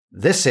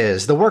This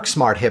is the Work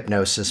Smart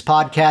Hypnosis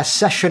Podcast,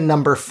 session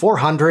number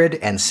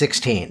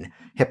 416,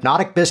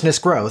 Hypnotic Business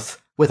Growth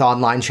with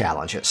Online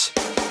Challenges.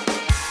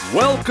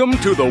 Welcome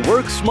to the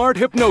Work Smart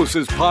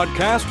Hypnosis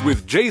Podcast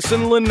with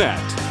Jason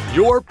Linett,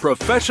 your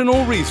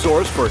professional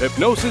resource for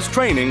hypnosis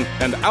training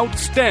and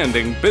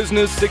outstanding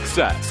business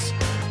success.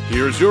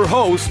 Here's your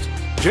host,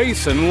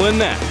 Jason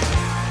Linett.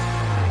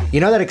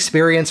 You know that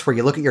experience where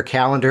you look at your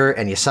calendar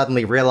and you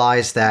suddenly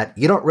realize that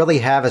you don't really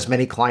have as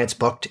many clients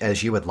booked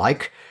as you would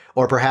like?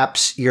 Or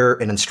perhaps you're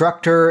an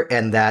instructor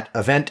and that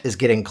event is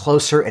getting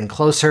closer and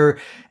closer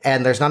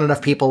and there's not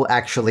enough people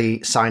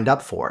actually signed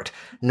up for it.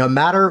 No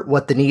matter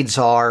what the needs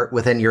are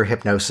within your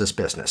hypnosis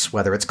business,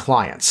 whether it's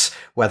clients,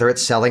 whether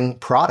it's selling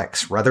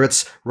products, whether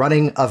it's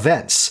running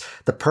events,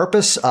 the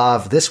purpose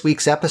of this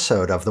week's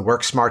episode of the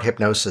Work Smart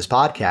Hypnosis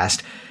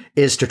Podcast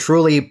is to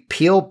truly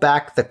peel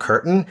back the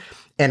curtain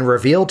and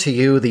reveal to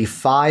you the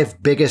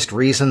 5 biggest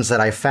reasons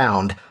that I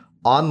found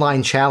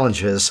online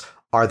challenges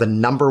are the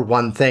number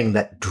one thing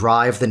that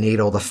drive the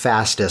needle the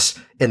fastest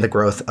in the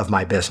growth of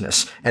my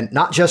business. And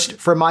not just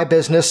for my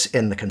business,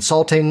 in the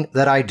consulting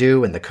that I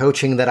do, in the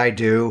coaching that I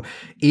do,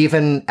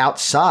 even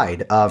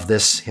outside of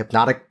this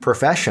hypnotic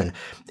profession.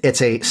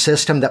 It's a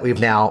system that we've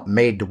now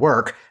made to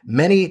work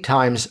many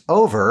times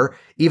over,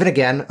 even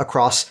again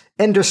across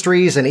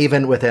industries and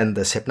even within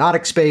this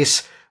hypnotic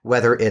space,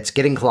 whether it's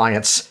getting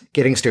clients,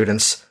 getting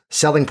students,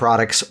 selling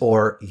products,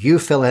 or you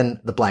fill in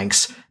the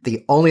blanks.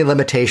 The only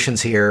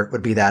limitations here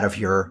would be that of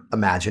your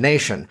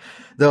imagination.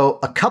 Though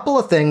a couple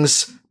of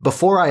things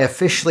before I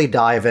officially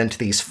dive into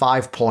these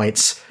 5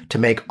 points to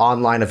make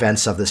online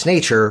events of this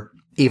nature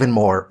even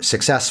more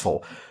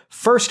successful.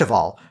 First of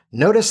all,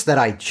 notice that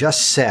I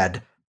just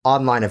said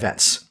online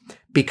events,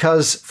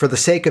 because for the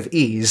sake of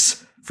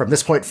ease, from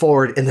this point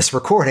forward in this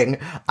recording,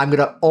 I'm going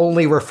to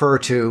only refer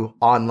to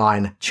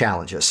online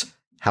challenges.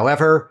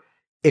 However,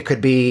 it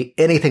could be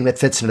anything that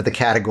fits into the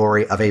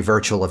category of a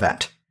virtual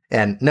event.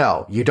 And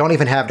no, you don't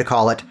even have to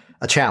call it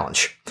a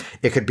challenge.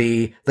 It could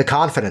be the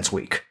confidence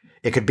week.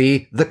 It could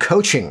be the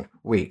coaching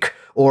week.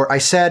 Or I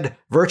said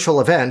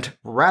virtual event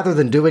rather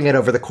than doing it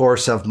over the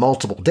course of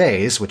multiple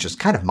days, which is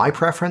kind of my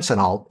preference,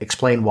 and I'll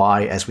explain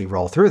why as we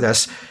roll through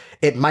this.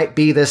 It might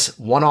be this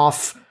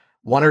one-off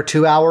 1 or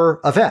 2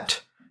 hour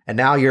event. And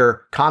now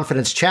your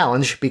confidence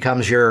challenge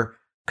becomes your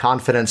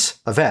confidence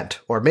event.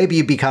 Or maybe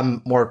you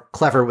become more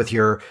clever with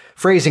your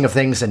phrasing of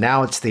things and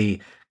now it's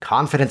the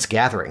confidence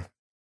gathering.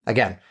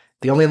 Again,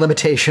 the only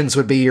limitations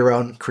would be your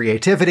own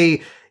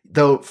creativity,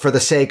 though for the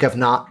sake of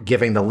not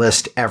giving the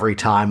list every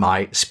time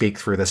I speak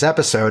through this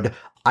episode,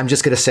 I'm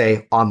just going to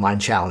say online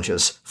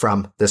challenges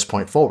from this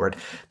point forward.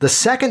 The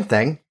second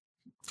thing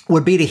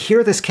would be to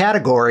hear this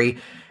category,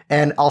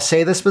 and I'll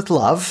say this with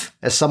love,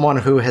 as someone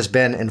who has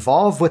been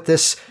involved with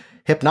this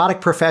hypnotic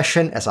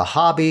profession as a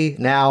hobby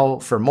now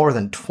for more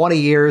than 20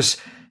 years,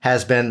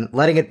 has been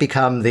letting it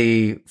become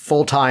the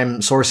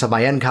full-time source of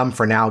my income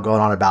for now going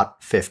on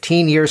about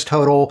 15 years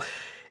total.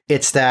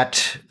 It's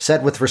that,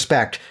 said with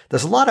respect,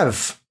 there's a lot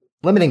of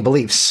limiting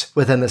beliefs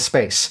within this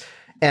space.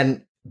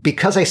 And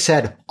because I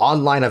said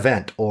online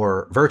event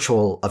or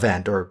virtual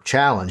event or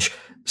challenge,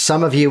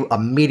 some of you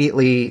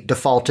immediately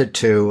defaulted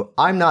to,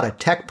 I'm not a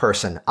tech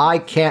person. I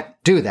can't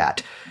do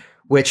that.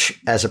 Which,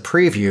 as a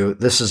preview,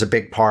 this is a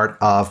big part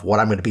of what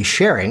I'm going to be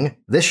sharing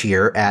this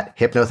year at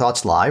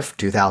HypnoThoughts Live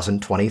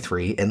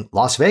 2023 in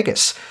Las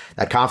Vegas.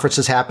 That conference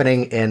is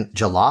happening in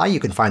July. You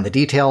can find the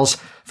details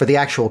for the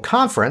actual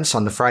conference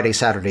on the Friday,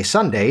 Saturday,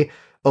 Sunday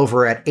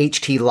over at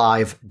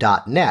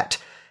htlive.net.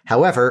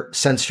 However,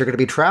 since you're going to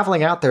be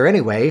traveling out there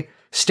anyway,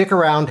 stick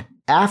around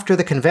after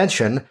the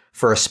convention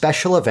for a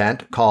special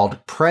event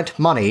called Print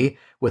Money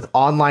with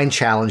online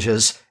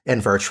challenges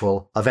and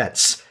virtual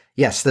events.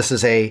 Yes, this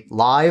is a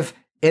live,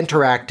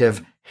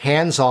 interactive,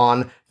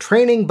 hands-on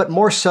training, but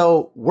more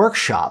so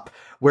workshop,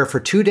 where for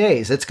 2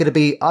 days, it's going to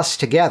be us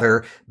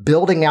together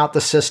building out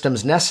the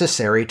systems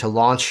necessary to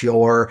launch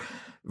your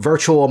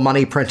virtual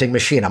money printing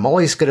machine. I'm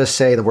always going to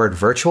say the word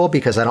virtual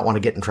because I don't want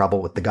to get in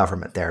trouble with the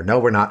government there. No,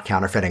 we're not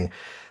counterfeiting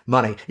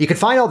money. You can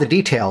find all the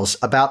details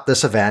about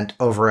this event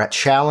over at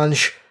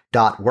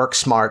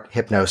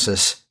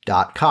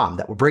challenge.worksmarthypnosis.com.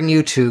 That will bring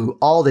you to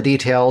all the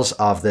details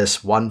of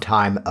this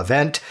one-time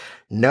event.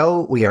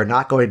 No, we are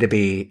not going to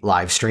be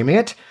live streaming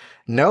it.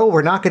 No,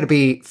 we're not going to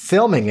be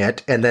filming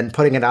it and then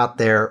putting it out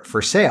there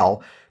for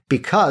sale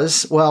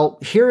because, well,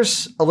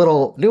 here's a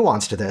little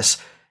nuance to this.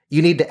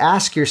 You need to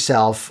ask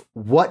yourself,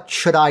 what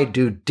should I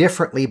do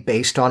differently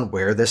based on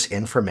where this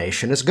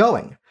information is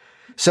going?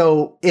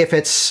 So if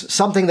it's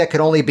something that could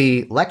only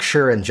be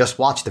lecture and just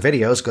watch the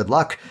videos, good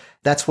luck.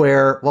 That's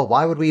where, well,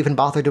 why would we even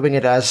bother doing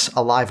it as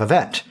a live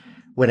event?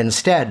 When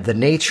instead, the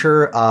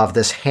nature of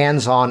this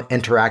hands-on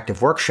interactive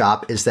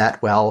workshop is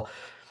that, well,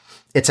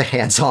 it's a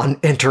hands-on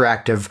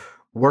interactive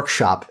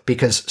workshop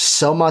because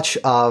so much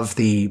of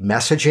the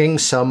messaging,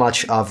 so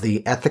much of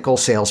the ethical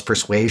sales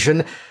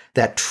persuasion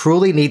that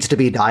truly needs to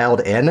be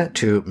dialed in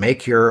to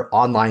make your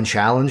online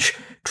challenge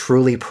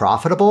truly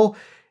profitable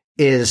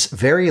is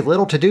very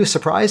little to do,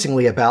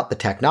 surprisingly, about the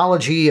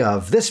technology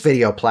of this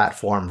video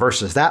platform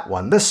versus that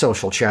one, this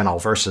social channel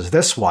versus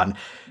this one,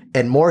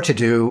 and more to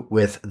do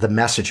with the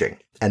messaging.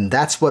 And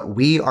that's what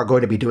we are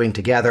going to be doing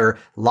together,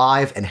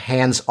 live and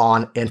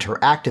hands-on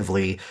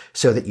interactively,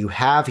 so that you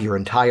have your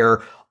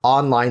entire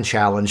online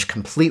challenge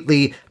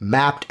completely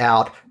mapped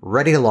out,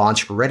 ready to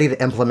launch, ready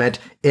to implement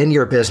in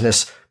your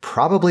business,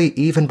 probably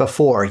even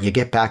before you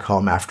get back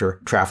home after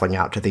traveling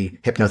out to the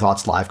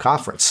HypnoThoughts Live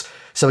conference.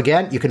 So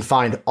again, you can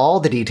find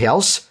all the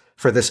details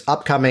for this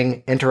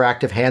upcoming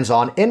interactive,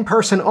 hands-on,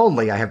 in-person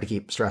only, I have to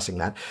keep stressing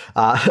that,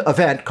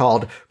 event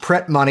called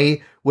Print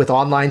Money with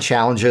Online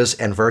Challenges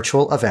and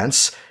Virtual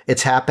Events.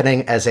 It's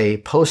happening as a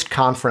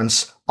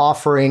post-conference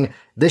offering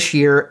this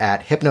year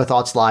at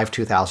HypnoThoughts Live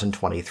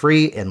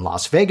 2023 in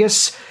Las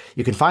Vegas.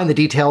 You can find the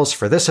details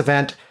for this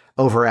event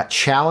over at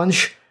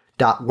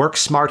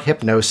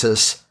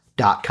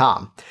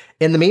challenge.worksmarthypnosis.com.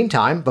 In the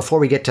meantime, before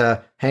we get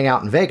to hang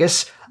out in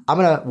Vegas, I'm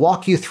going to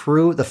walk you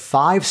through the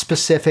 5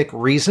 specific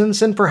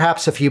reasons and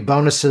perhaps a few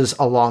bonuses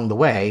along the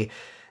way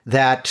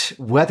that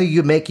whether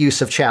you make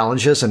use of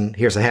challenges, and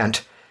here's a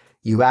hint,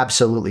 you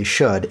absolutely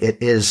should. It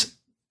is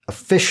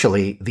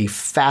officially the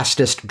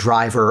fastest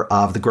driver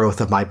of the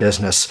growth of my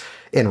business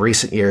in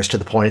recent years, to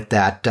the point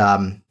that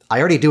I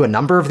already do a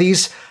number of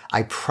these.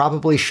 I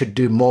probably should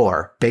do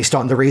more based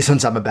on the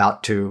reasons I'm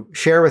about to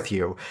share with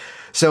you.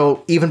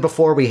 So even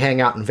before we hang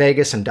out in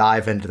Vegas and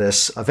dive into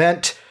this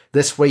event,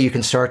 this way you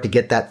can start to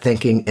get that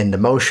thinking into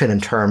motion in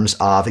terms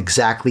of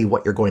exactly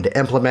what you're going to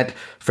implement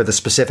for the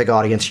specific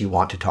audience you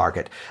want to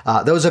target.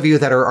 Those of you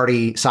that are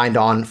already signed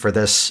on for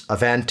this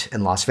event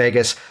in Las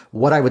Vegas,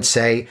 what I would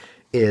say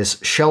is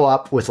show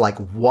up with like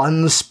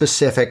one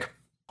specific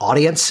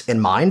audience in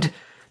mind.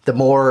 The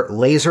more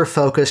laser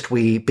focused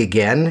we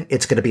begin,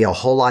 it's going to be a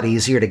whole lot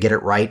easier to get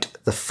it right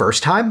the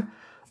first time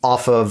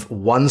off of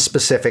one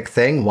specific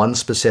thing, one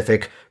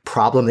specific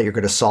problem that you're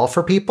going to solve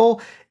for people.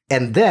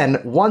 And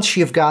then once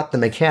you've got the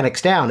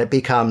mechanics down, it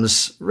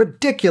becomes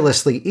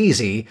ridiculously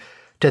easy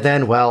to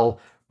then, well,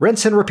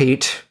 rinse and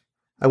repeat.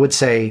 I would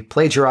say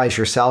plagiarize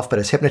yourself, but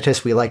as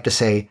hypnotists, we like to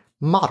say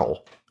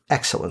model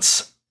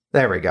excellence.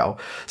 There we go.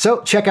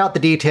 So check out the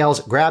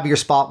details. Grab your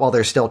spot while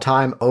there's still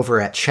time over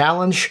at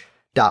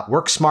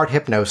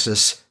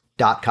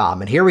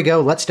challenge.worksmarthypnosis.com. And here we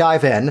go. Let's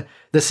dive in.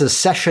 This is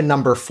session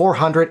number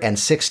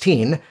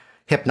 416,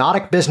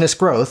 Hypnotic Business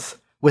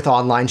Growth with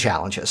Online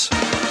Challenges.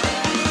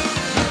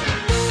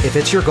 If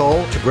it's your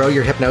goal to grow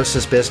your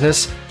hypnosis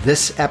business,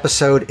 this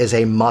episode is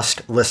a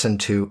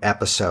must-listen-to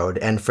episode.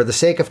 And for the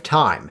sake of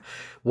time,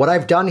 what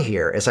I've done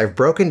here is I've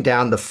broken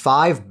down the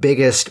 5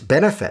 biggest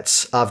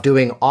benefits of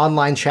doing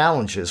online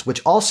challenges,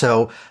 which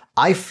also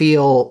I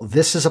feel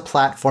this is a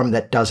platform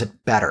that does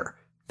it better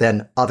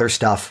than other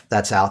stuff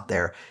that's out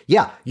there.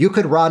 Yeah, you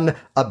could run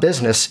a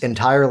business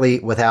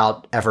entirely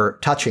without ever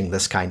touching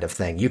this kind of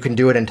thing. You can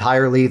do it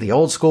entirely the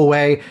old school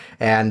way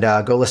and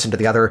go listen to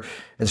the other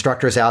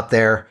instructors out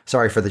there.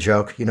 Sorry for the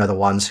joke. You know, the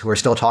ones who are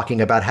still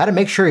talking about how to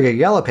make sure your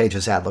Yellow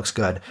Pages ad looks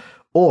good.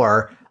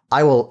 Or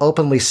I will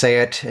openly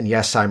say it, and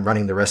yes, I'm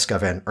running the risk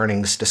of an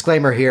earnings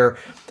disclaimer here.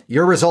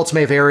 Your results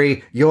may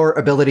vary. Your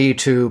ability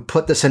to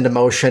put this into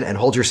motion and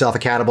hold yourself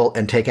accountable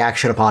and take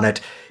action upon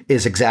it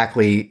is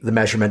exactly the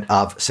measurement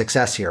of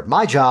success here.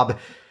 My job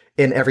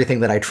in everything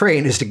that I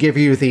train is to give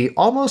you the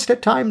almost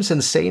at times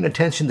insane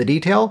attention to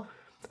detail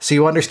so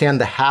you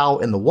understand the how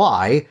and the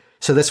why,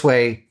 so this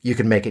way you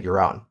can make it your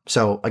own.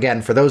 So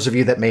again, for those of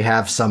you that may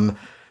have some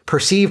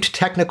perceived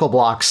technical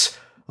blocks,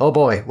 oh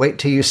boy, wait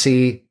till you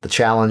see the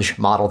challenge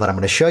model that I'm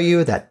going to show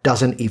you that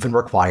doesn't even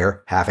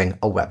require having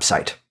a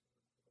website.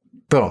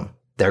 Boom.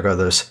 There go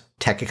those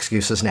tech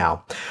excuses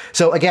now.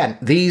 So again,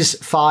 these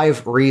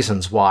 5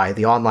 reasons why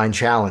the online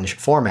challenge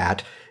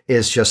format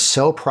is just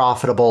so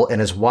profitable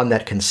and is one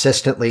that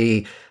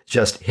consistently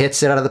just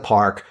hits it out of the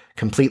park,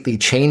 completely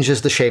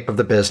changes the shape of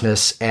the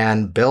business,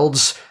 and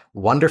builds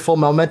wonderful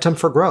momentum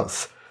for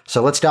growth.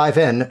 So let's dive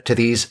in to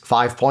these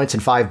 5 points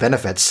and 5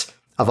 benefits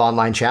of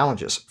online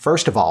challenges.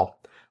 First of all,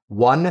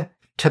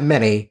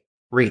 one-to-many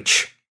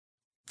reach.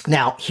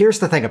 Now, here's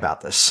the thing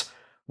about this.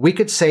 We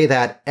could say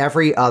that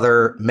every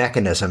other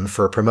mechanism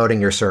for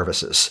promoting your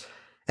services,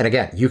 and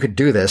again, you could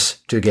do this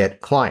to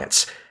get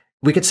clients.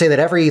 We could say that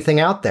everything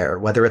out there,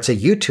 whether it's a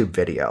YouTube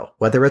video,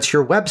 whether it's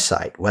your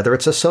website, whether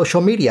it's a social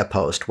media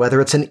post,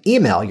 whether it's an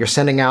email you're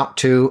sending out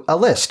to a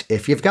list,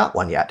 if you've got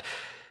one yet,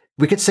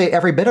 we could say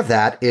every bit of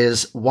that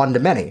is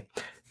one-to-many.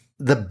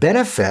 The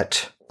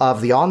benefit of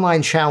the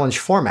online challenge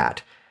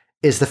format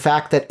is the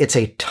fact that it's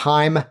a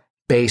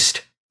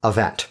time-based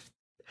event.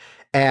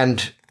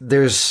 And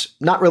there's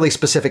not really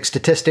specific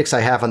statistics I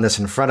have on this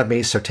in front of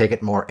me, so take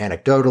it more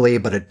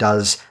anecdotally, but it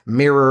does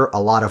mirror a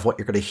lot of what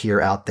you're going to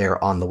hear out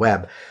there on the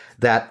web.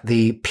 That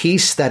the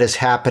piece that is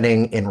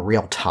happening in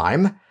real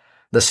time,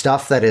 the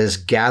stuff that is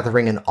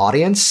gathering an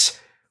audience,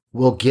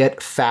 will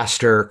get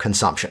faster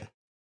consumption.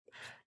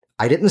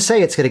 I didn't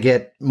say it's going to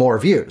get more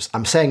views.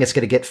 I'm saying it's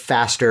going to get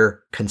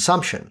faster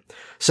consumption.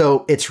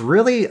 So it's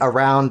really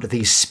around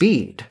the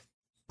speed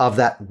of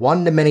that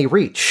one-to-many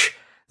reach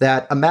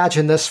that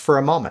imagine this for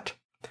a moment.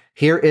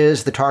 Here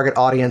is the target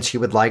audience you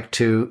would like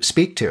to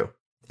speak to.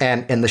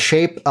 And in the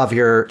shape of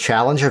your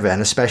challenge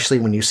event, especially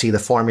when you see the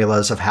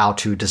formulas of how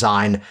to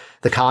design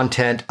the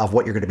content of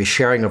what you're going to be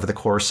sharing over the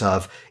course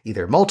of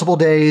either multiple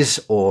days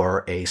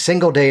or a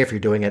single day, if you're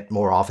doing it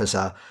more off as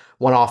a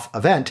one-off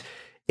event,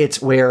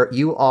 it's where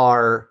you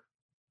are,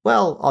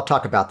 well, I'll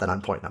talk about that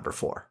on point number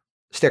 4.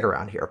 Stick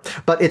around here.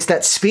 But it's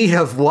that speed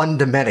of one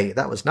to many.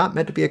 That was not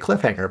meant to be a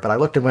cliffhanger, but I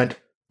looked and went,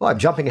 well, I'm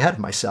jumping ahead of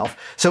myself.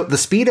 So the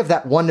speed of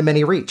that one to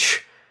many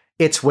reach,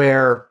 it's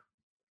where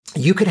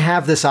you could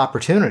have this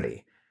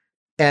opportunity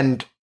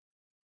and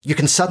you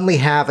can suddenly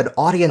have an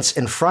audience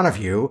in front of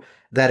you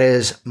that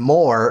is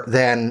more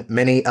than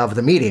many of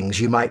the meetings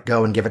you might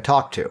go and give a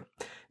talk to.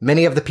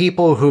 Many of the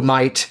people who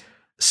might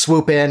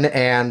swoop in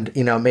and,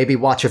 maybe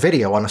watch a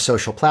video on a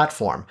social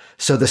platform.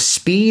 So the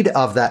speed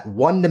of that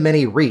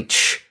one-to-many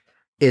reach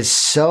is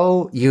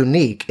so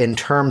unique in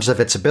terms of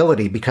its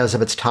ability because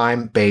of its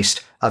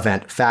time-based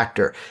event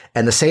factor.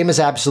 And the same is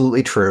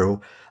absolutely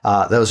true.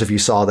 Those of you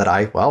saw that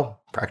I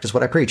practice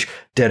what I preach,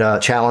 did a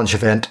challenge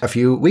event a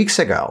few weeks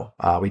ago.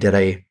 We did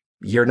a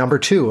year number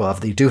 2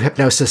 of the Do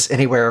Hypnosis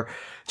Anywhere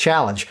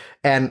challenge.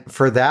 And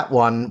for that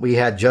one, we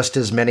had just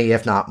as many,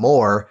 if not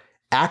more,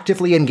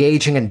 actively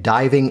engaging and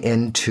diving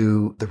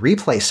into the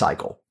replay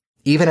cycle,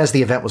 even as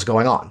the event was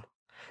going on.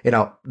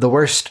 The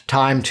worst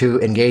time to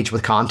engage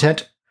with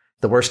content,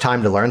 the worst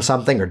time to learn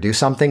something or do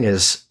something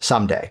is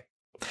someday.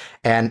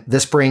 And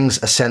this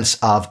brings a sense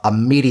of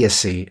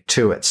immediacy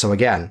to it. So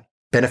again,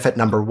 benefit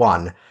number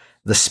 1,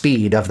 the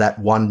speed of that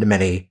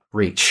one-to-many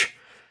reach.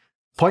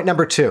 Point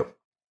number 2.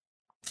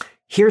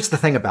 Here's the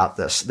thing about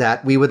this,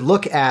 that we would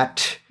look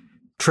at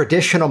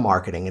traditional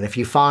marketing, and if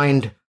you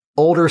find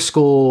older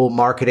school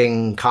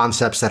marketing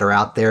concepts that are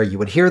out there, you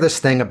would hear this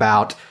thing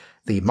about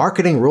the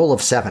marketing rule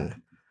of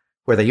 7,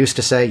 where they used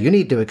to say you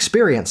need to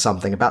experience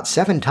something about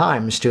 7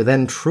 times to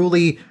then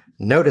truly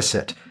notice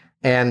it.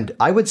 And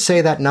I would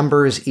say that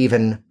number is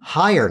even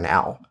higher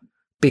now,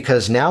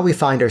 because now we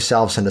find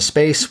ourselves in a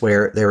space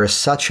where there is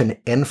such an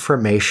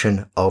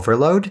information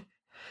overload.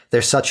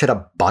 There's such an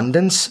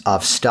abundance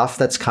of stuff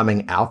that's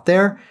coming out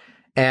there,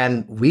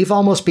 and we've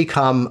almost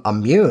become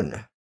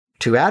immune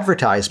to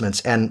advertisements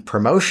and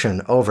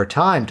promotion over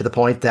time to the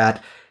point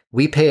that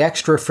we pay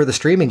extra for the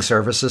streaming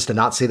services to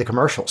not see the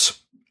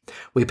commercials.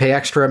 We pay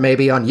extra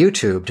maybe on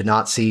YouTube to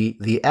not see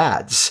the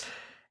ads.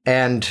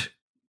 And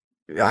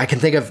I can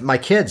think of my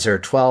kids are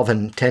 12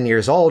 and 10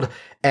 years old,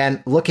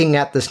 and looking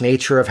at this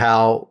nature of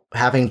how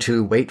having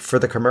to wait for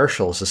the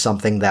commercials is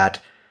something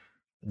that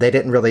they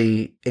didn't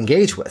really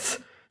engage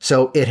with.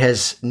 So it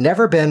has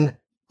never been,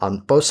 on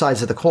both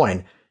sides of the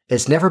coin,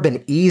 it's never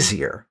been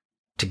easier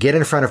to get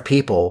in front of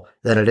people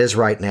than it is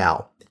right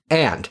now.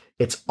 And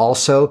it's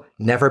also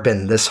never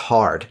been this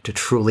hard to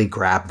truly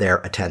grab their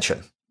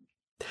attention.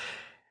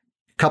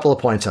 Couple of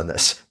points on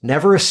this.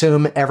 Never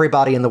assume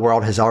everybody in the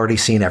world has already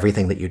seen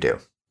everything that you do.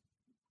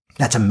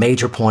 That's a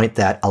major point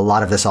that a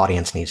lot of this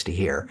audience needs to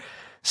hear.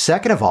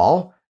 Second of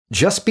all,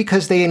 just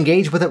because they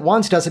engage with it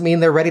once doesn't mean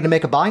they're ready to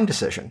make a buying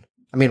decision.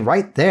 I mean,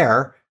 right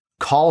there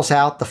calls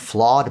out the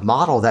flawed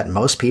model that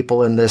most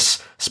people in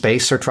this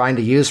space are trying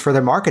to use for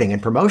their marketing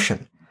and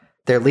promotion.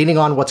 They're leaning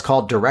on what's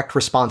called direct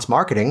response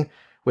marketing,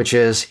 which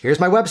is,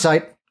 here's my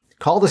website,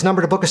 call this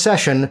number to book a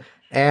session,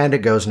 and it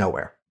goes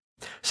nowhere.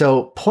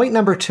 So point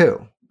number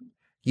 2,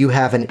 you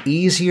have an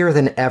easier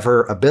than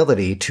ever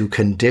ability to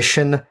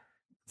condition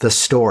the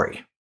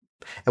story.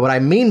 And what I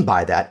mean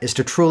by that is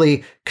to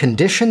truly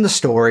condition the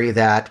story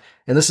that,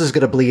 and this is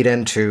going to bleed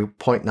into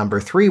point number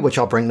 3, which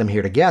I'll bring them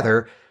here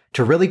together,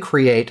 to really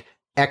create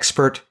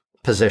expert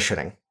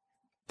positioning.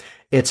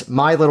 It's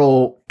my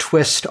little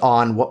twist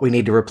on what we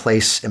need to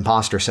replace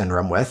imposter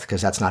syndrome with,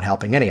 because that's not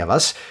helping any of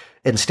us.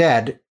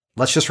 Instead,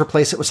 let's just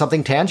replace it with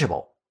something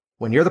tangible.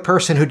 When you're the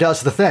person who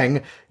does the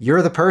thing,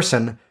 you're the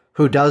person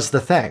who does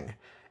the thing.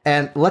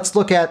 And let's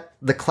look at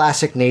the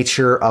classic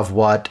nature of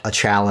what a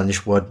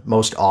challenge would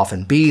most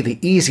often be. The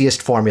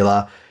easiest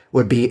formula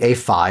would be a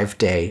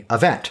 5-day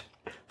event.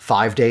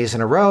 5 days in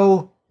a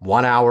row,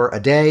 1 hour a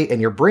day, and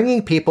you're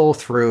bringing people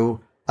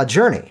through a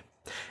journey.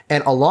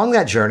 And along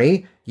that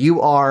journey, you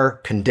are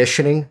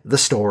conditioning the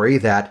story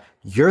that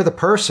you're the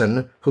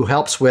person who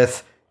helps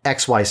with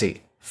XYZ.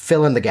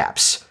 Fill in the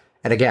gaps.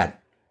 And again,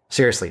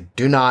 seriously,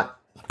 do not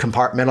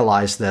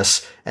compartmentalize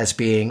this as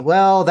being,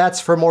 well,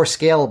 that's for more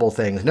scalable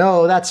things.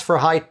 No, that's for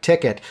high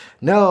ticket.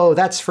 No,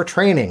 that's for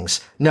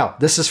trainings. No,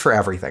 this is for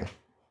everything.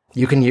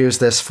 You can use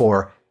this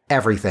for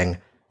everything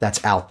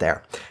that's out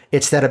there.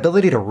 It's that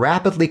ability to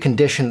rapidly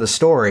condition the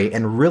story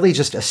and really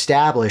just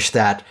establish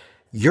that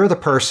you're the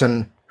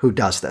person who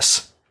does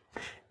this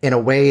in a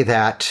way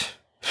that,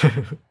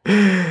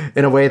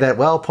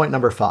 well, point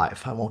number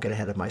 5, I won't get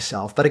ahead of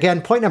myself. But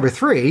again, point number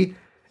 3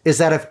 is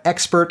that of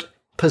expert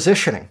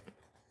positioning.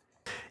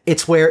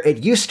 It's where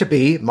it used to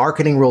be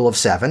marketing rule of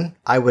 7.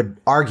 I would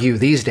argue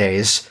these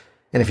days,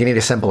 and if you need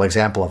a simple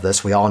example of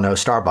this, we all know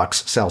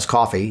Starbucks sells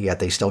coffee, yet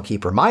they still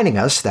keep reminding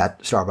us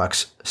that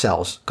Starbucks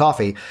sells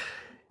coffee.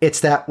 It's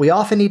that we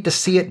often need to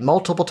see it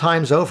multiple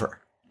times over.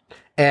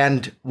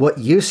 And what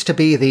used to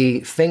be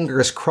the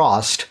fingers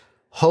crossed,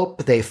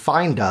 hope they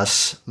find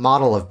us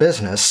model of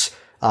business,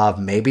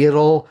 maybe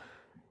it'll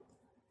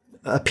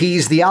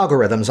appease the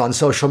algorithms on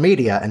social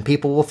media and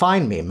people will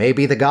find me.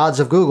 Maybe the gods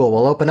of Google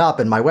will open up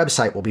and my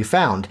website will be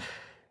found.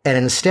 And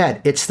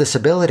instead, it's this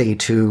ability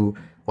to,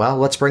 well,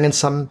 let's bring in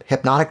some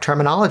hypnotic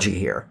terminology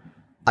here.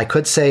 I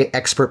could say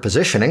expert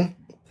positioning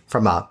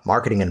from a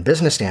marketing and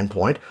business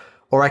standpoint,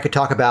 or I could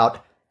talk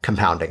about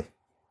compounding.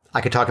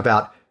 I could talk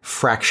about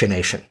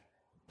fractionation.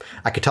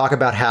 I could talk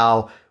about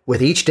how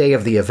with each day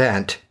of the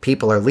event,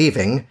 people are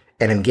leaving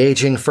and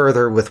engaging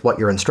further with what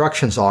your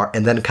instructions are,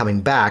 and then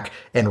coming back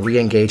and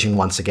re-engaging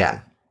once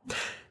again.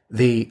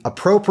 The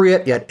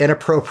appropriate yet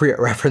inappropriate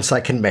reference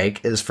I can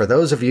make is for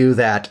those of you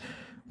that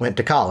went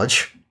to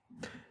college,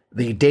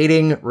 the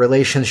dating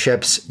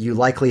relationships you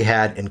likely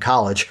had in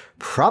college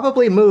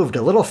probably moved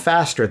a little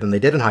faster than they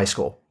did in high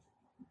school.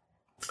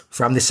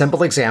 From the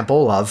simple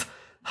example of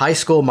high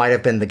school might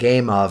have been the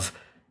game of,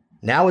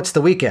 now it's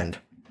the weekend,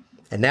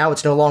 and now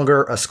it's no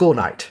longer a school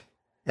night,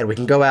 and we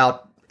can go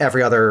out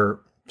every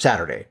other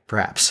Saturday,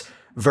 perhaps,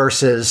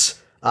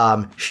 versus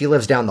she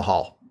lives down the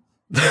hall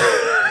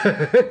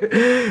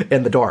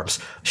in the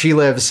dorms. She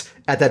lives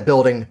at that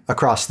building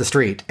across the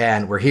street,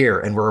 and we're here,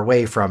 and we're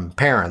away from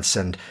parents,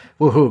 and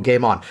woohoo,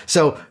 game on.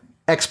 So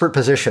expert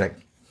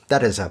positioning,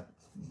 that is a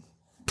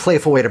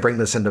playful way to bring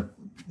this into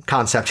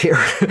concept here.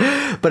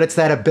 But it's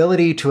that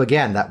ability to,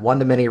 again, that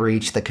one-to-many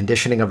reach, the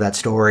conditioning of that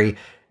story,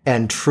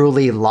 and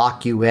truly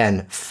lock you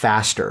in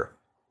faster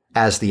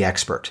as the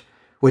expert.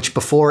 Which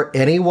before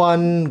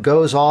anyone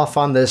goes off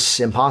on this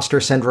imposter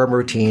syndrome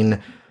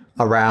routine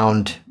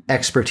around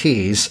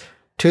expertise,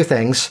 two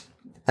things.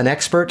 An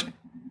expert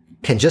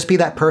can just be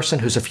that person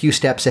who's a few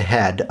steps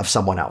ahead of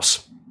someone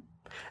else.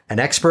 An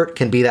expert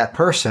can be that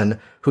person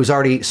who's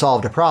already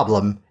solved a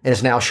problem and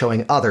is now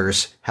showing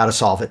others how to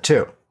solve it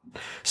too.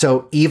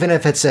 So even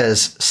if it's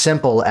as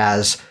simple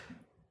as,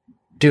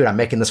 dude, I'm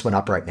making this one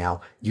up right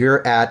now.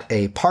 You're at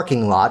a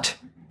parking lot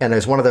and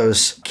there's one of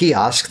those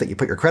kiosks that you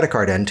put your credit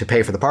card in to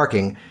pay for the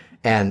parking,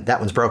 and that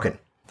one's broken.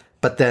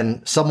 But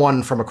then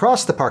someone from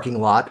across the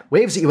parking lot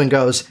waves at you and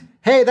goes,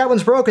 hey, that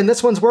one's broken,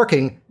 this one's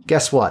working.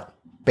 Guess what?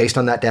 Based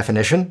on that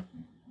definition,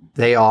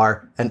 they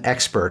are an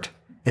expert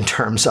in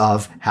terms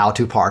of how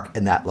to park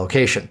in that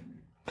location.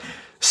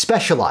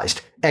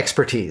 Specialized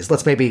expertise.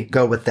 Let's maybe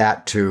go with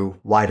that to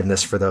widen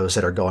this for those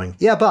that are going,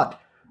 yeah, but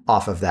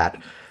off of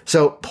that.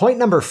 So point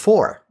number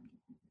 4,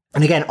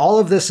 and again, all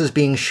of this is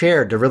being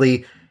shared to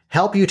really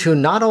help you to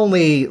not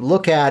only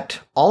look at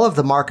all of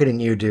the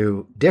marketing you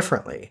do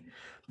differently,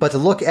 but to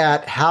look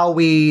at how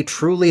we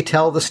truly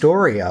tell the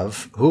story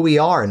of who we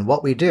are and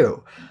what we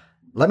do.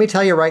 Let me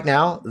tell you right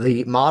now,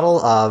 the model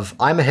of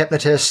I'm a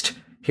hypnotist,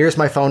 here's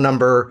my phone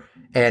number,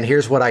 and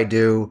here's what I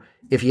do.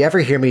 If you ever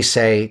hear me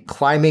say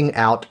climbing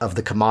out of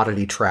the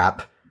commodity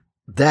trap,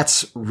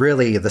 that's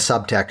really the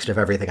subtext of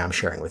everything I'm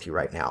sharing with you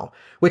right now.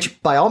 Which,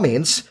 by all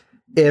means,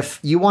 if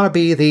you want to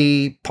be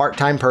the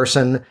part-time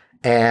person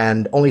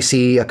and only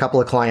see a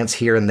couple of clients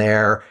here and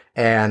there,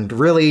 and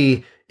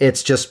really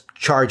it's just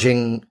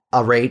charging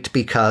a rate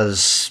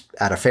because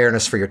out of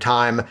fairness for your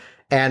time,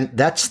 and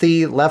that's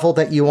the level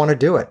that you want to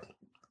do it,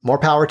 more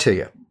power to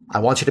you. I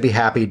want you to be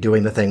happy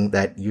doing the thing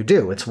that you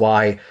do. It's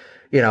why,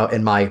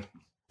 in my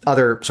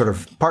other sort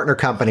of partner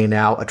company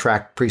now,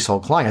 Attract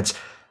Pre-Sold Clients,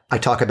 I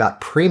talk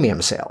about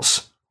premium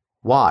sales.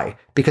 Why?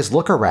 Because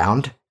look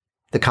around,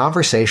 the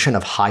conversation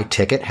of high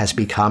ticket has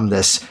become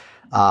this,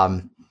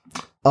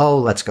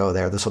 let's go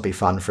there. This will be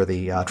fun for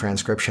the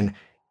transcription.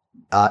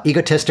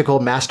 Egotistical,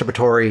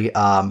 masturbatory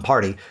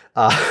party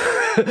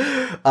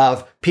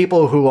of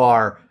people who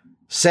are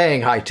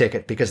saying high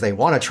ticket because they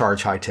want to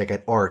charge high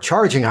ticket, or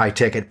charging high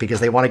ticket because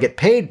they want to get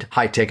paid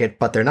high ticket,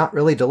 but they're not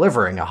really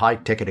delivering a high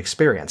ticket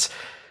experience.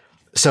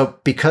 So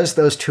because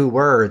those two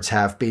words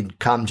have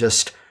become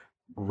just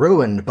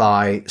ruined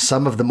by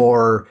some of the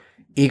more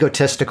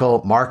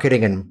egotistical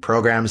marketing and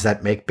programs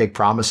that make big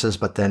promises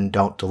but then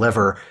don't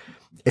deliver,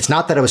 it's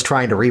not that I was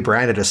trying to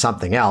rebrand it as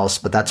something else,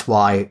 but that's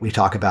why we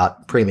talk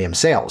about premium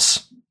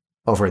sales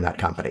over in that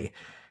company,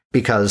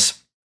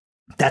 because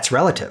that's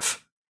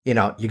relative.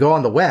 You go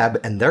on the web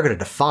and they're going to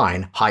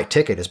define high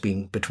ticket as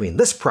being between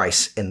this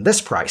price and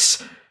this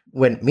price,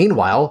 when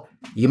meanwhile,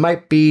 you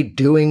might be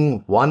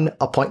doing one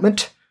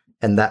appointment,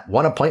 and that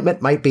one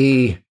appointment might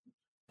be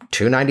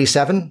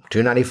 $297,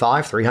 $295,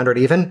 $300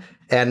 even,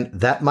 and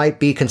that might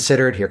be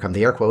considered, here come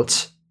the air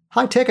quotes,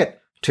 high ticket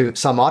to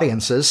some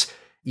audiences,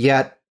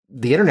 yet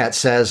the internet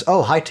says,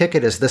 oh, high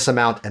ticket is this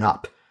amount and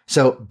up.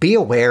 So be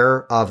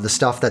aware of the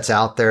stuff that's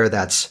out there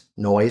that's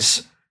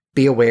noise.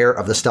 Be aware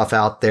of the stuff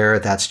out there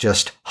that's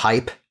just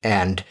hype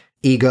and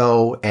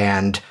ego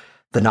and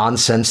the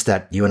nonsense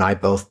that you and I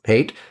both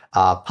hate.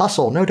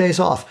 Hustle, no days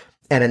off.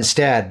 And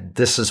instead,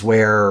 this is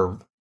where,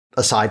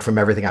 aside from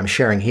everything I'm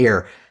sharing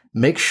here,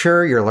 make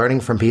sure you're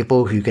learning from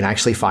people who can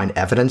actually find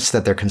evidence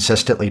that they're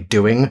consistently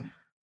doing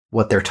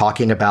what they're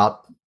talking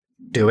about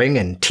doing,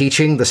 and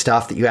teaching the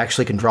stuff that you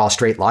actually can draw a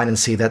straight line and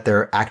see that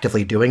they're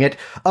actively doing it.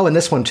 Oh, and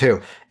this one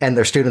too. And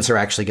their students are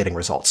actually getting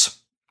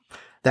results.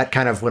 That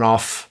kind of went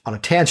off on a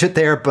tangent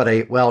there, but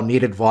a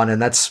well-needed one,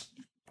 and that's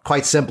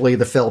quite simply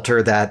the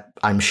filter that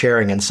I'm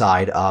sharing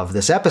inside of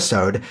this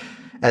episode,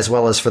 as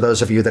well as for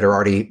those of you that are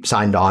already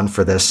signed on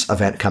for this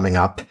event coming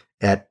up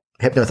at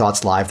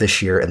HypnoThoughts Live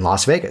this year in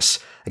Las Vegas.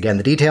 Again,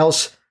 the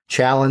details,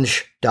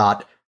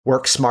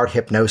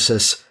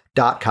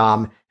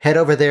 challenge.worksmarthypnosis.com. Head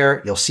over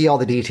there. You'll see all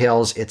the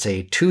details. It's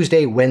a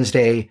Tuesday,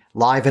 Wednesday,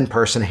 live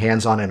in-person,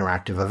 hands-on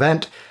interactive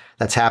event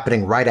that's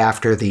happening right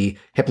after the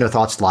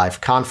HypnoThoughts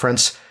Live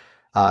conference.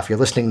 If you're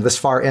listening this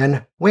far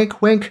in,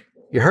 wink, wink,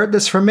 you heard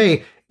this from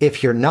me.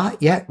 If you're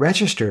not yet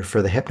registered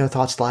for the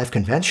HypnoThoughts Live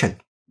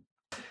convention,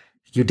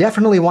 you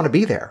definitely want to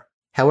be there.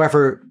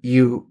 However,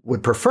 you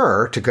would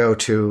prefer to go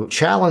to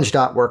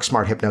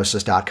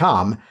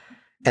challenge.worksmarthypnosis.com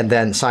and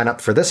then sign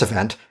up for this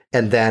event.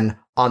 And then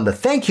on the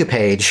thank you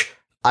page,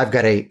 I've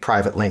got a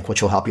private link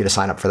which will help you to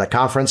sign up for that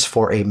conference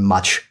for a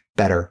much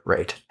better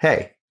rate.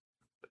 Hey,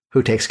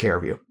 who takes care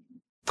of you?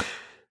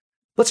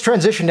 Let's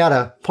transition now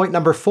to point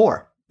number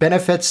 4.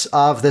 Benefits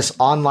of this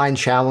online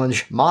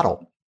challenge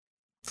model.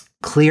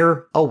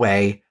 Clear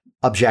away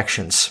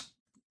objections.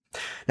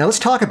 Now let's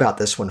talk about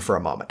this one for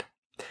a moment.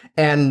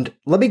 And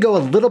let me go a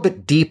little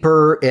bit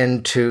deeper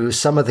into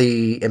some of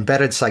the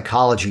embedded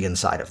psychology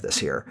inside of this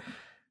here.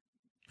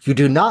 You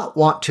do not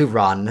want to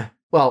run,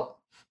 well,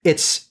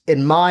 it's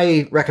in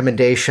my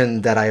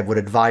recommendation that I would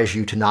advise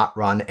you to not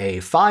run a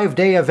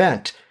 5-day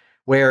event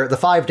where the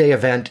 5-day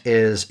event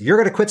is you're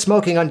going to quit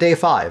smoking on day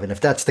 5. And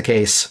if that's the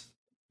case,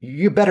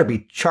 you better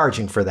be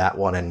charging for that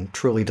one and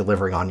truly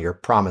delivering on your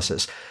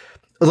promises.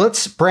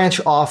 Let's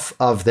branch off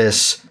of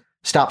this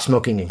stop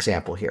smoking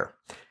example here,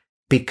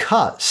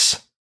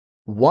 because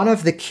one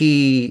of the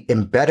key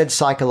embedded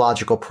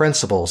psychological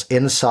principles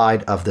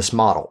inside of this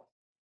model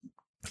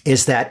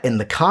is that in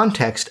the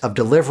context of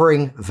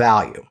delivering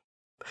value,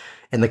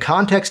 in the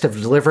context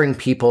of delivering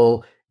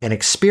people an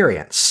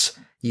experience,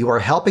 you are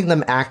helping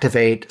them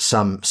activate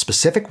some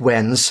specific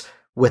wins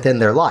within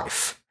their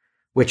life,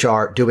 which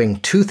are doing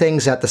 2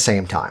 things at the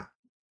same time.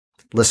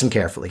 Listen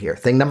carefully here.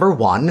 Thing number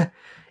 1,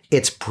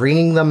 it's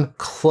bringing them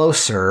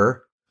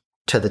closer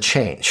to the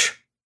change,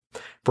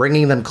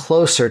 bringing them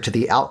closer to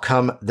the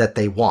outcome that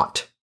they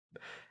want.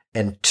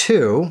 And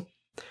 2,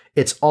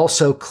 it's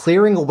also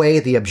clearing away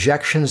the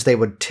objections they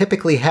would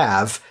typically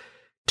have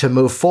to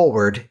move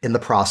forward in the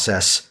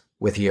process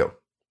with you.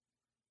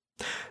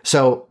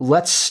 So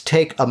let's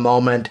take a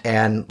moment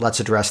and let's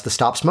address the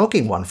stop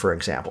smoking one, for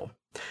example.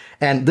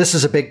 And this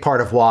is a big part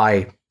of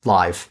why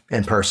live,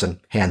 in-person,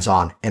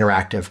 hands-on,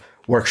 interactive,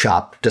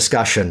 workshop,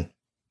 discussion,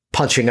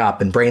 punching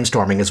up and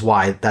brainstorming is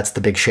why that's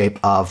the big shape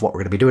of what we're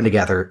going to be doing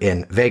together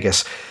in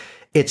Vegas.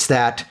 It's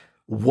that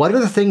what are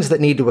the things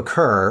that need to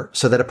occur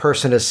so that a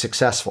person is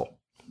successful?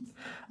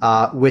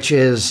 Which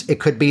is, it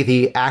could be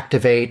the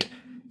activate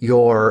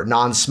your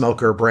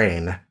non-smoker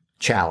brain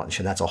challenge.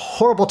 And that's a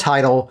horrible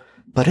title,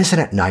 but isn't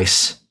it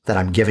nice that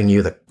I'm giving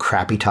you the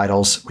crappy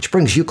titles, which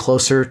brings you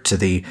closer to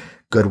the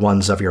good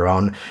ones of your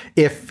own?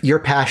 If your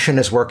passion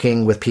is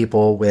working with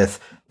people with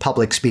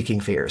public speaking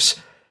fears,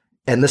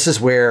 and this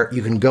is where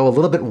you can go a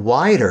little bit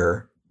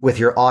wider with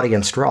your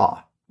audience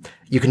draw.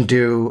 You can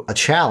do a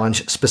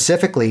challenge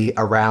specifically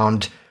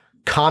around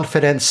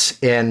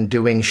confidence in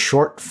doing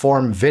short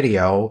form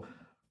video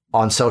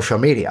on social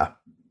media.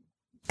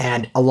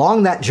 And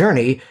along that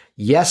journey,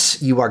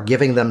 yes, you are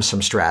giving them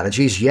some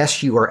strategies.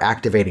 Yes, you are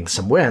activating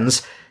some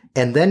wins.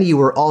 And then you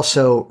are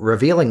also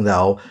revealing,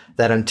 though,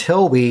 that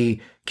until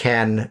we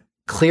can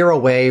clear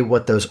away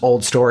what those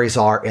old stories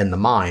are in the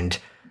mind,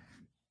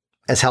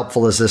 as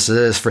helpful as this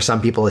is, for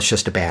some people, it's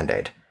just a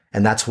Band-Aid.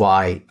 And that's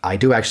why I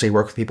do actually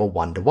work with people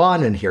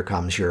one-to-one, and here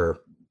comes your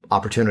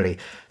opportunity.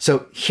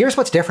 So here's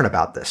what's different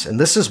about this, and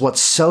this is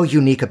what's so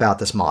unique about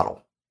this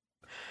model.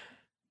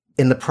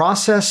 In the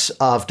process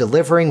of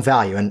delivering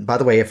value, and by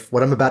the way, if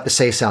what I'm about to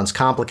say sounds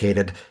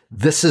complicated,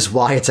 this is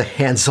why it's a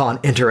hands-on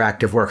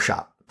interactive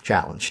workshop,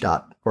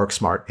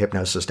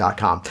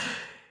 challenge.worksmarthypnosis.com.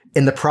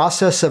 In the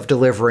process of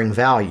delivering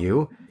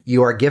value,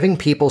 you are giving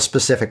people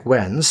specific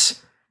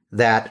wins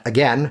that,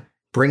 again,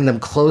 bring them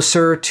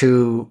closer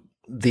to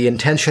the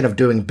intention of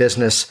doing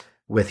business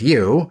with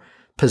you,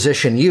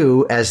 position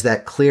you as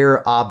that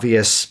clear,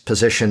 obvious,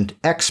 positioned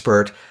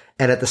expert.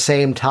 And at the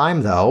same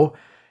time, though,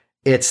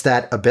 it's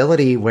that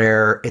ability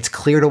where it's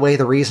cleared away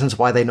the reasons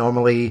why they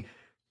normally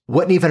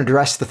wouldn't even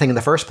address the thing in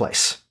the first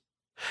place.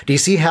 Do you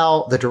see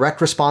how the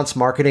direct response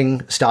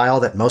marketing style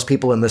that most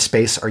people in this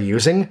space are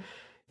using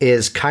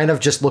is kind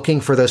of just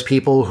looking for those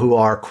people who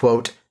are,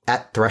 quote,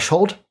 at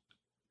threshold?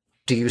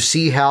 Do you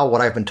see how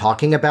what I've been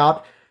talking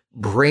about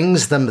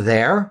brings them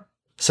there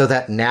so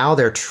that now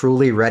they're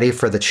truly ready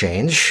for the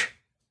change?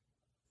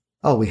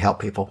 Oh, we help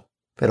people.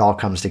 It all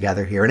comes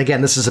together here. And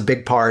again, this is a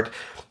big part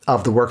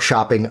of the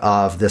workshopping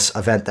of this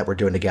event that we're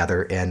doing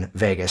together in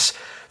Vegas.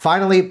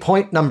 Finally,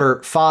 point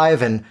number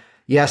 5, and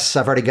yes,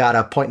 I've already got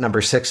a point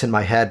number 6 in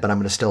my head, but I'm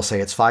going to still say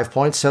it's 5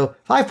 points. So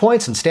 5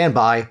 points, and stand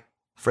by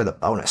for the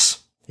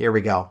bonus. Here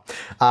we go.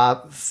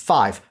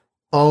 5,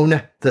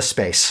 own the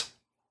space.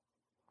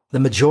 The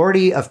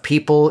majority of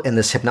people in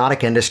this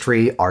hypnotic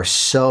industry are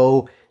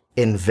so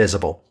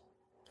invisible.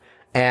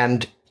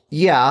 And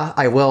yeah,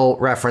 I will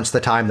reference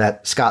the time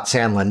that Scott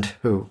Sandland,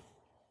 who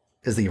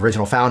is the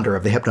original founder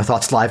of the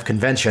HypnoThoughts Live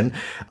convention,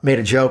 made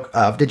a joke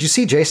of, did you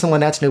see Jason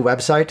Linnett's new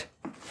website?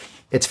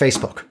 It's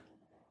Facebook.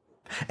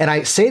 And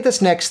I say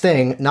this next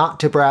thing not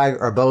to brag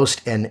or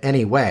boast in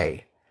any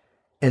way.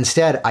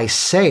 Instead, I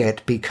say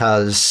it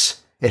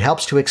because it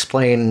helps to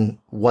explain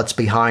what's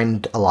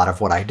behind a lot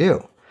of what I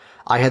do.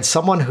 I had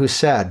someone who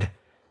said,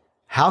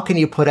 how can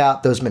you put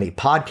out those many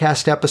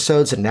podcast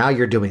episodes and now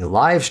you're doing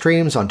live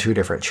streams on 2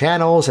 different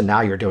channels and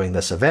now you're doing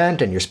this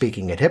event and you're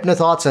speaking at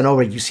HypnoThoughts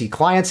and you see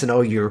clients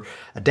and you're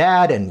a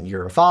dad and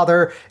you're a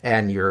father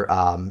and you're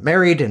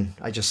married, and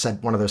I just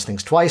said one of those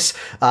things twice.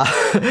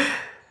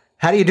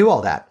 How do you do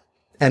all that?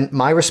 And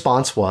my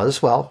response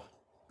was, well,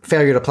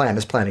 failure to plan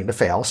is planning to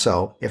fail.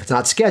 So if it's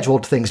not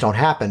scheduled, things don't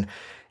happen.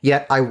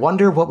 Yet I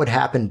wonder what would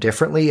happen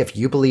differently if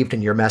you believed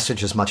in your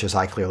message as much as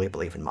I clearly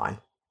believe in mine.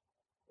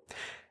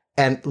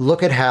 And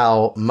look at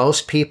how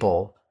most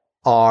people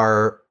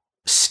are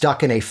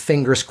stuck in a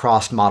fingers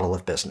crossed model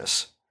of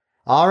business.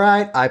 All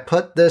right, I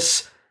put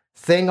this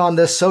thing on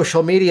this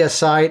social media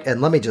site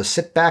and let me just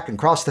sit back and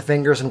cross the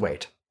fingers and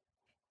wait.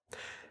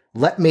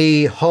 Let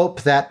me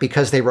hope that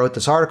because they wrote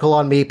this article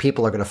on me,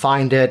 people are going to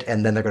find it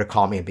and then they're going to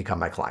call me and become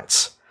my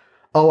clients.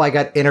 Oh, I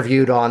got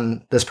interviewed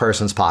on this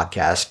person's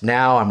podcast.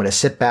 Now I'm going to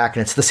sit back,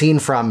 and it's the scene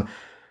from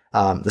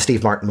the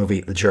Steve Martin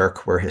movie, The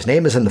Jerk, where his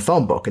name is in the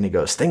phone book and he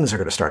goes, things are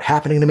going to start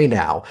happening to me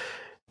now.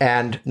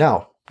 And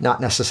no,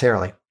 not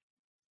necessarily.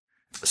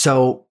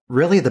 So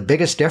really the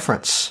biggest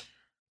difference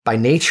by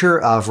nature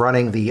of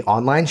running the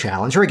online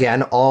challenge, or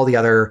again, all the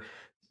other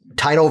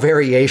title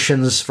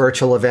variations,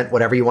 virtual event,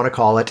 whatever you want to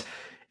call it,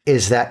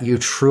 is that you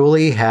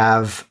truly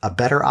have a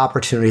better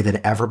opportunity than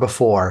ever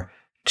before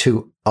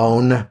to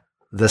own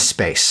the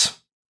space,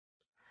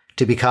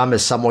 to become,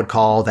 as some would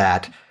call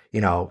that,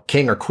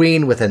 king or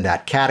queen within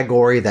that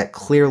category. That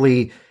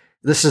clearly,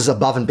 this is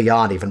above and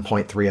beyond even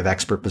point 3 of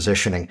expert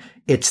positioning.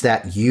 It's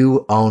that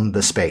you own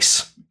the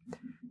space.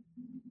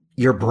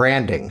 Your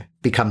branding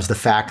becomes the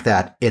fact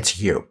that it's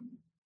you.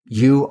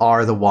 You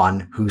are the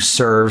one who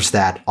serves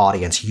that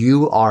audience.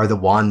 You are the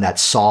one that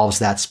solves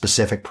that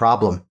specific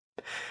problem.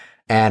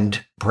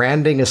 And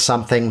branding is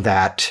something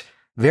that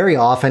very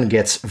often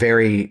gets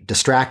very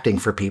distracting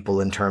for people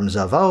in terms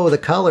of, the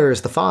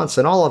colors, the fonts,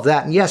 and all of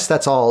that. And yes,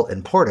 that's all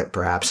important,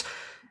 perhaps.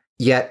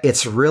 Yet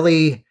it's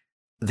really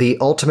the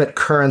ultimate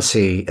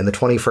currency in the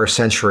 21st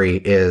century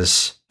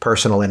is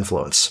personal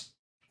influence.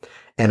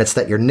 And it's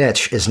that your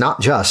niche is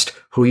not just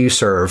who you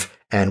serve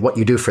and what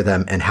you do for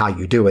them and how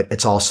you do it.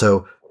 It's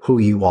also who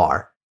you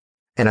are.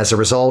 And as a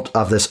result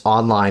of this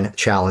online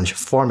challenge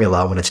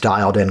formula, when it's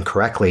dialed in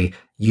correctly,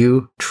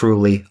 you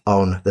truly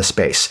own the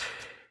space.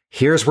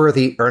 Here's where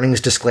the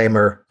earnings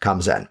disclaimer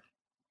comes in.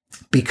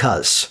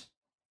 Because,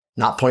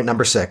 not point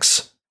number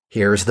 6,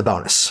 here's the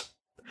bonus.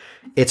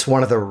 It's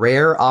one of the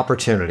rare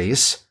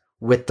opportunities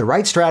with the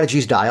right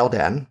strategies dialed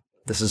in.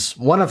 This is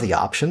one of the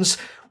options.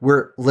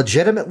 We're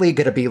legitimately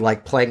going to be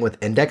like playing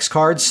with index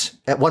cards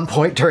at one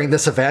point during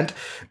this event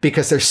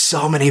because there's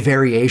so many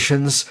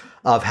variations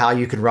of how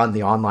you can run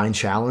the online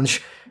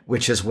challenge,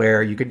 which is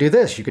where you could do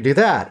this, you could do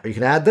that, or you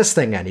can add this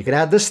thing in, you can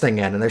add this thing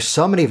in. And there's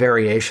so many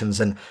variations.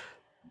 And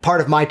part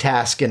of my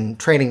task in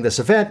training this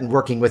event and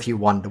working with you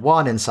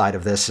one-to-one inside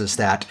of this is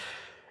that,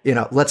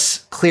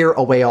 let's clear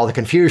away all the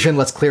confusion.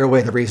 Let's clear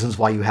away the reasons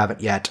why you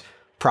haven't yet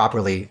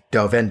properly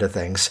dove into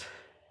things.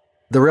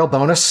 The real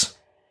bonus,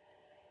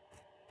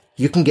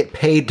 you can get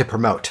paid to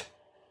promote.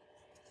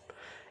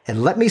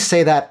 And let me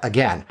say that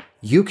again.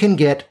 You can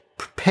get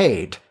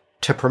paid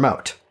to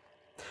promote.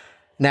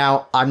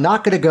 Now, I'm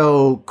not going to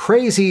go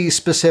crazy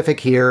specific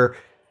here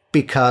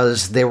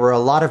because there were a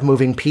lot of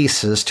moving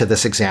pieces to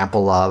this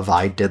example of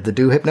I did the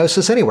Do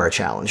Hypnosis Anywhere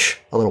challenge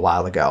a little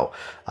while ago.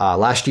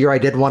 Last year, I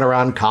did one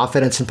around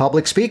confidence in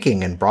public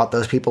speaking and brought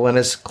those people in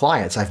as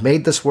clients. I've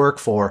made this work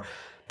for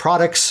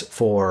products,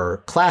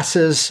 for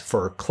classes,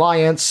 for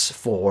clients,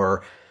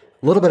 for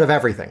a little bit of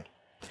everything.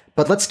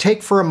 But let's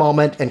take for a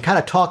moment and kind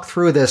of talk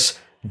through this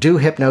Do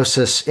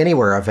Hypnosis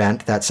Anywhere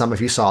event that some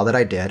of you saw that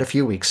I did a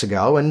few weeks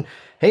ago. And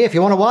hey, if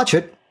you want to watch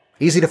it,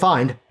 easy to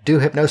find,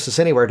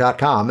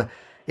 dohypnosisanywhere.com.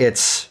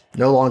 It's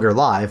no longer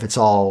live. It's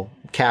all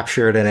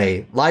captured in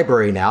a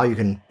library now. You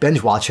can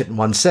binge watch it in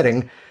one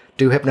sitting.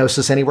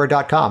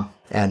 dohypnosisanywhere.com.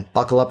 And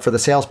buckle up for the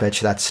sales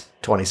pitch. That's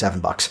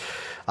 $27.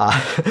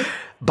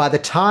 By the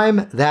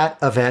time that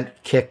event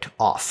kicked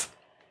off,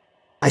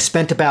 I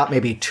spent about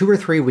maybe 2 or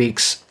 3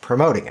 weeks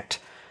promoting it.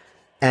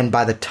 And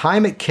by the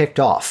time it kicked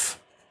off,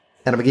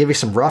 and I'm going to give you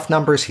some rough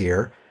numbers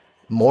here,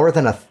 more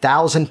than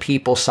 1,000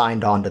 people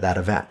signed on to that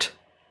event.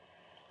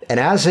 And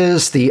as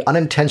is the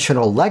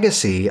unintentional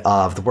legacy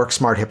of the Work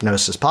Smart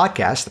Hypnosis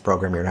podcast, the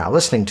program you're now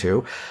listening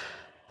to,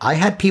 I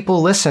had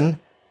people listen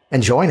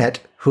and join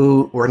it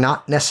who were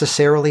not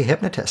necessarily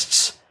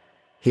hypnotists.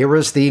 Here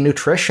was the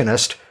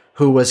nutritionist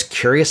who was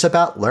curious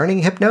about learning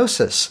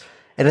hypnosis.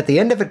 And at the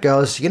end of it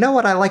goes, you know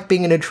what, I like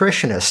being a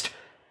nutritionist,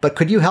 but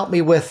could you help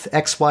me with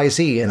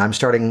XYZ? And I'm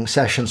starting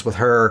sessions with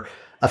her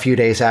a few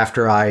days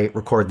after I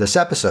record this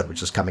episode,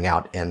 which is coming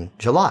out in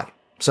July.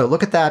 So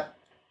look at that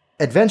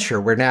adventure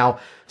where now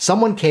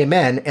someone came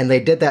in and they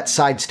did that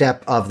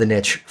sidestep of the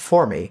niche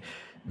for me.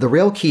 The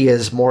real key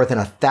is more than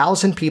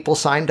 1,000 people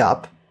signed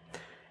up.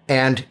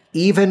 And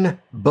even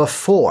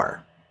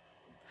before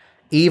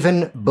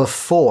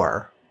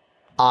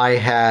I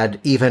had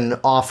even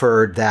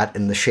offered that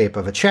in the shape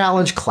of a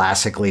challenge,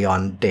 classically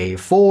on day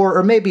 4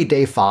 or maybe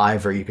day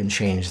 5, or you can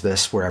change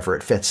this wherever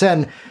it fits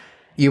in,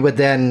 you would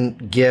then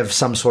give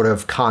some sort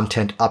of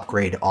content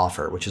upgrade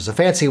offer, which is a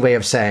fancy way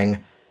of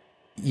saying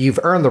you've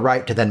earned the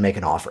right to then make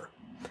an offer.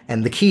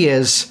 And the key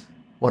is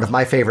one of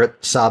my favorite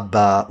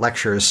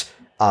lectures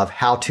of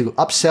how to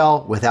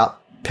upsell without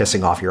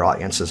pissing off your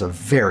audience is a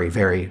very,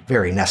 very,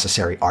 very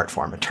necessary art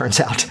form, it turns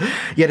out.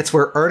 Yet it's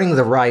where earning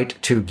the right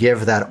to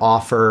give that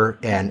offer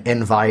and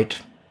invite,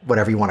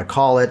 whatever you want to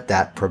call it,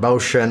 that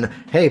promotion,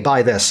 hey,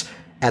 buy this,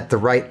 at the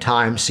right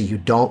time so you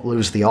don't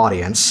lose the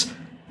audience,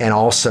 and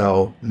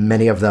also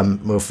many of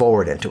them move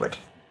forward into it.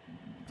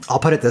 I'll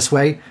put it this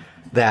way,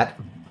 that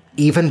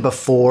even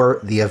before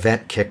the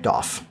event kicked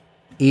off,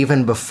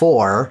 even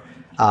before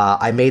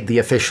I made the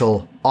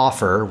official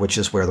offer, which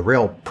is where the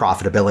real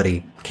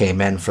profitability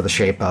came in for the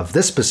shape of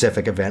this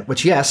specific event,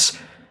 which, yes,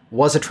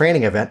 was a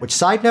training event, which,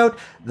 side note,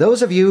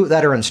 those of you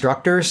that are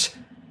instructors,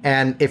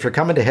 and if you're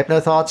coming to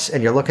HypnoThoughts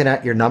and you're looking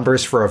at your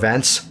numbers for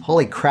events,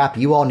 holy crap,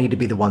 you all need to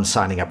be the ones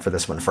signing up for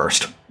this one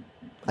first.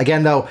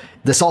 Again, though,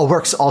 this all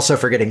works also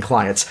for getting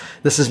clients.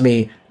 This is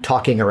me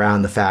talking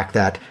around the fact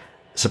that,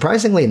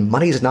 surprisingly,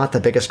 money's not the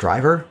biggest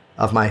driver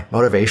of my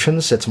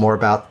motivations. It's more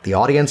about the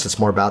audience. It's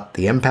more about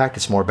the impact.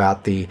 It's more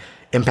about the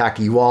impact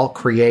you all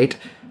create.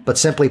 But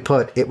simply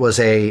put, it was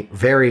a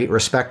very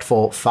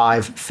respectful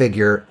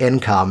 5-figure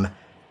income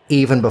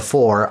even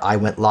before I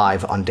went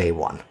live on day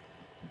 1.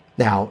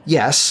 Now,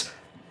 yes,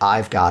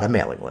 I've got a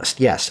mailing list.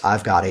 Yes,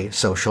 I've got a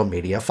social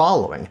media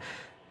following.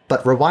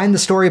 But rewind the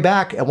story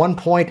back, at one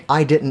point,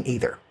 I didn't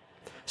either.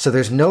 So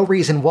there's no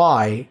reason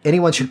why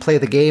anyone should play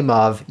the game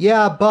of,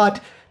 yeah,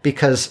 but,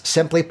 because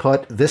simply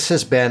put, this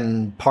has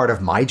been part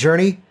of my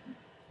journey,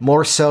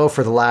 more so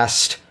for the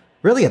last,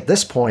 really at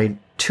this point,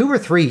 2 or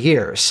 3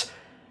 years.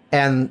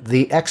 And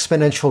the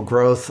exponential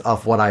growth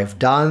of what I've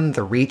done,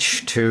 the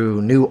reach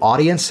to new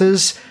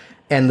audiences,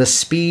 and the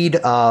speed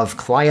of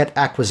client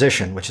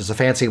acquisition, which is a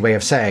fancy way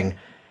of saying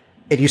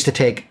it used to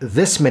take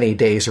this many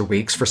days or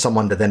weeks for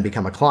someone to then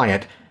become a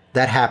client.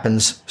 That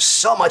happens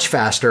so much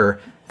faster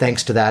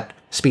thanks to that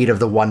speed of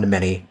the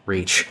one-to-many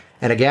reach.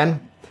 And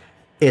again,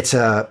 it's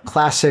a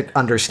classic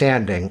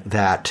understanding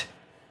that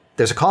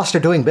there's a cost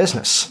of doing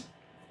business.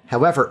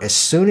 However, as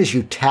soon as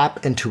you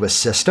tap into a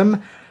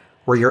system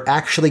where you're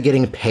actually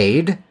getting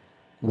paid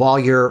while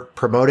you're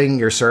promoting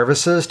your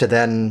services to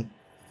then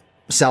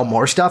sell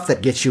more stuff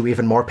that gets you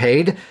even more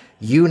paid,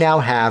 you now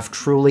have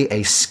truly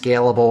a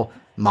scalable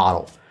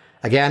model.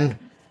 Again,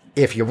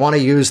 if you want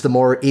to use the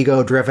more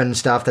ego-driven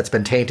stuff that's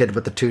been tainted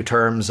with the 2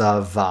 terms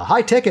of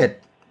high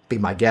ticket, be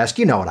my guest,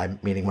 you know what I'm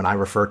meaning when I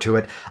refer to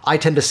it. I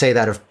tend to say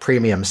that of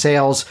premium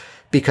sales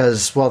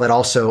because, well, that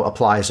also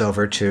applies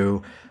over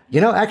to,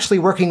 actually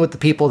working with the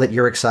people that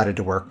you're excited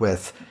to work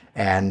with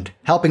and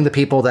helping the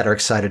people that are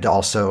excited to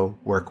also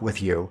work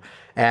with you.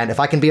 And if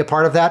I can be a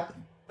part of that,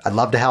 I'd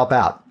love to help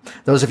out.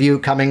 Those of you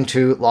coming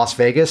to Las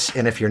Vegas,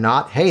 and if you're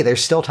not, hey,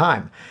 there's still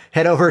time.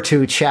 Head over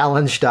to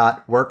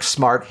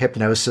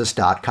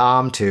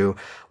challenge.worksmarthypnosis.com to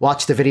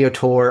watch the video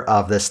tour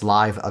of this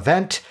live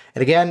event.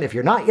 And again, if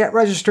you're not yet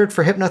registered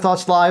for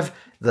HypnoThoughts Live,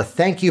 the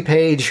thank you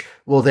page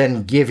will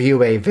then give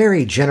you a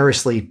very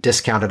generously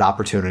discounted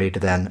opportunity to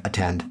then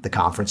attend the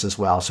conference as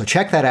well. So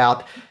check that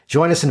out.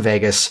 Join us in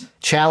Vegas,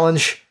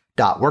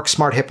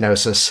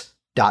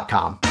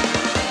 challenge.worksmarthypnosis.com.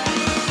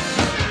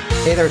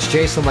 Hey there, it's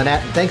Jason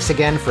Linett, and thanks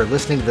again for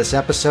listening to this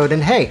episode.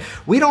 And hey,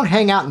 we don't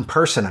hang out in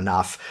person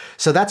enough,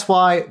 so that's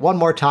why, one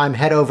more time,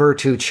 head over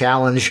to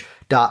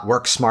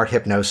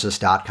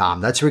challenge.worksmarthypnosis.com.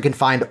 That's where you can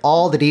find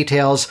all the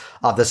details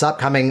of this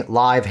upcoming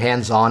live,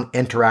 hands-on,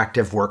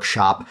 interactive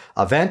workshop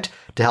event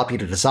to help you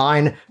to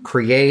design,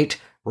 create,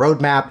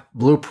 roadmap,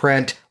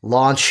 blueprint,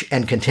 launch,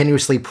 and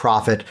continuously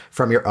profit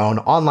from your own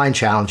online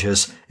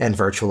challenges and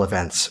virtual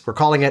events. We're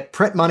calling it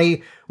Print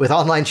Money with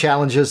Online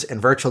Challenges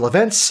and Virtual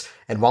Events.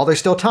 And while there's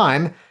still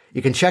time,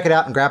 you can check it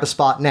out and grab a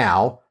spot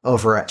now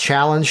over at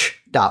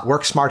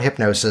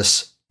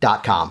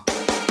challenge.worksmarthypnosis.com.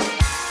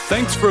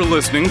 Thanks for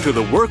listening to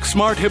the Work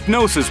Smart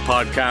Hypnosis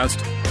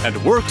podcast at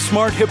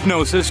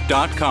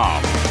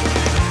WorkSmartHypnosis.com.